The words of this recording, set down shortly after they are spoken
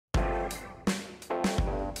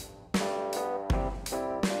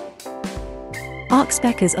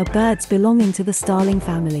Oxpeckers are birds belonging to the starling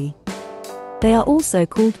family. They are also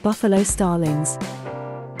called buffalo starlings.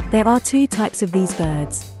 There are two types of these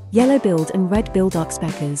birds, yellow-billed and red-billed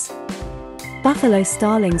oxpeckers. Buffalo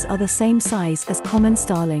starlings are the same size as common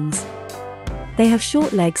starlings. They have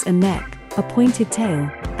short legs and neck, a pointed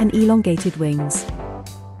tail, and elongated wings.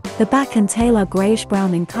 The back and tail are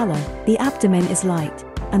grayish-brown in color, the abdomen is light,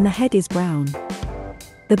 and the head is brown.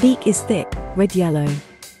 The beak is thick, red-yellow.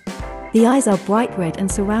 The eyes are bright red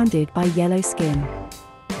and surrounded by yellow skin.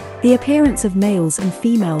 The appearance of males and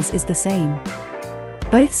females is the same.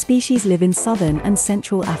 Both species live in southern and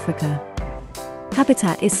central Africa.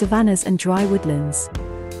 Habitat is savannas and dry woodlands.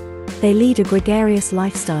 They lead a gregarious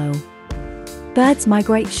lifestyle. Birds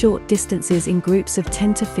migrate short distances in groups of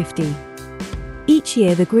 10 to 50. Each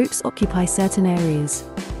year the groups occupy certain areas.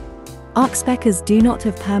 Oxpeckers do not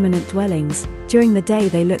have permanent dwellings. During the day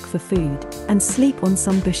they look for food, and sleep on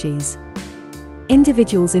some bushes.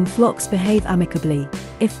 Individuals in flocks behave amicably.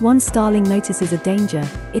 If one starling notices a danger,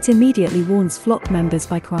 it immediately warns flock members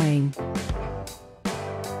by crying.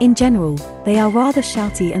 In general, they are rather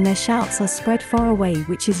shouty and their shouts are spread far away,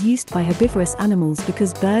 which is used by herbivorous animals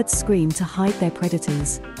because birds scream to hide their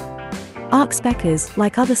predators. Oxpeckers,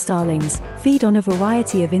 like other starlings, feed on a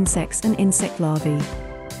variety of insects and insect larvae.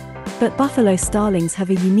 But buffalo starlings have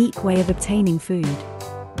a unique way of obtaining food.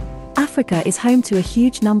 Africa is home to a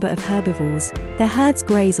huge number of herbivores. Their herds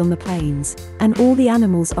graze on the plains, and all the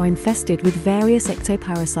animals are infested with various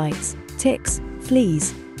ectoparasites, ticks,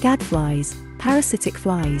 fleas, gadflies, parasitic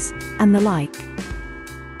flies, and the like.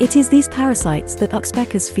 It is these parasites that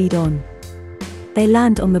oxpeckers feed on. They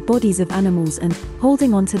land on the bodies of animals and,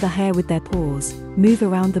 holding onto the hair with their paws, move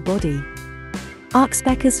around the body.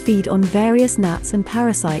 Oxpeckers feed on various gnats and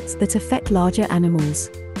parasites that affect larger animals.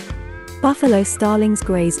 Buffalo starlings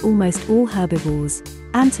graze almost all herbivores: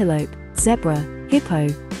 antelope, zebra, hippo,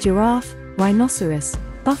 giraffe, rhinoceros,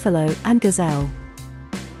 buffalo, and gazelle.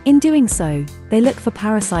 In doing so, they look for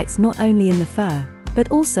parasites not only in the fur,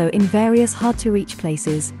 but also in various hard-to-reach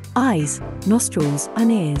places: eyes, nostrils,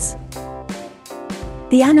 and ears.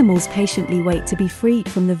 The animals patiently wait to be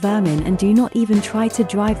freed from the vermin and do not even try to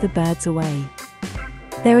drive the birds away.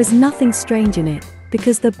 There is nothing strange in it,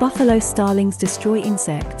 because the buffalo starlings destroy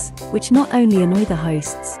insects, which not only annoy the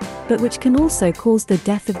hosts, but which can also cause the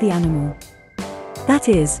death of the animal. That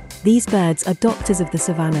is, these birds are doctors of the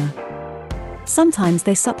savannah. Sometimes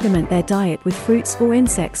they supplement their diet with fruits or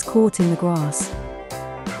insects caught in the grass.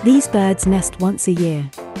 These birds nest once a year.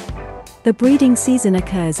 The breeding season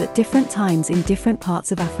occurs at different times in different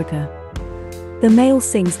parts of Africa. The male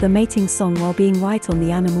sings the mating song while being right on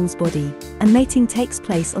the animal's body, and mating takes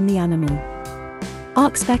place on the animal.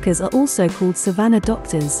 Oxpeckers are also called savannah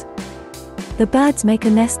doctors. The birds make a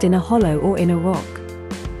nest in a hollow or in a rock.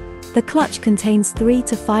 The clutch contains 3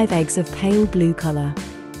 to 5 eggs of pale blue color.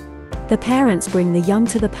 The parents bring the young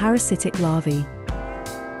to the parasitic larvae.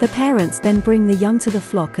 The parents then bring the young to the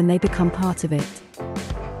flock and they become part of it.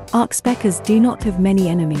 Oxpeckers do not have many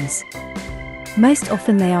enemies. Most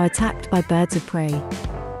often they are attacked by birds of prey.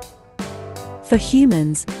 For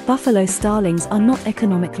humans, buffalo starlings are not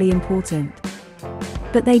economically important.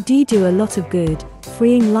 But they do a lot of good,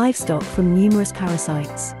 freeing livestock from numerous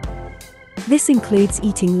parasites. This includes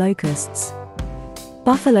eating locusts.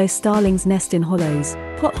 Buffalo starlings nest in hollows,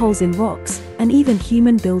 potholes in rocks, and even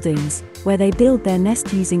human buildings, where they build their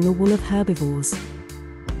nest using the wool of herbivores.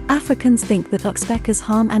 Africans think that oxpeckers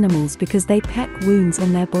harm animals because they peck wounds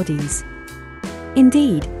on their bodies.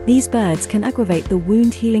 Indeed, these birds can aggravate the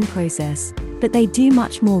wound healing process, but they do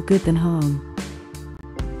much more good than harm.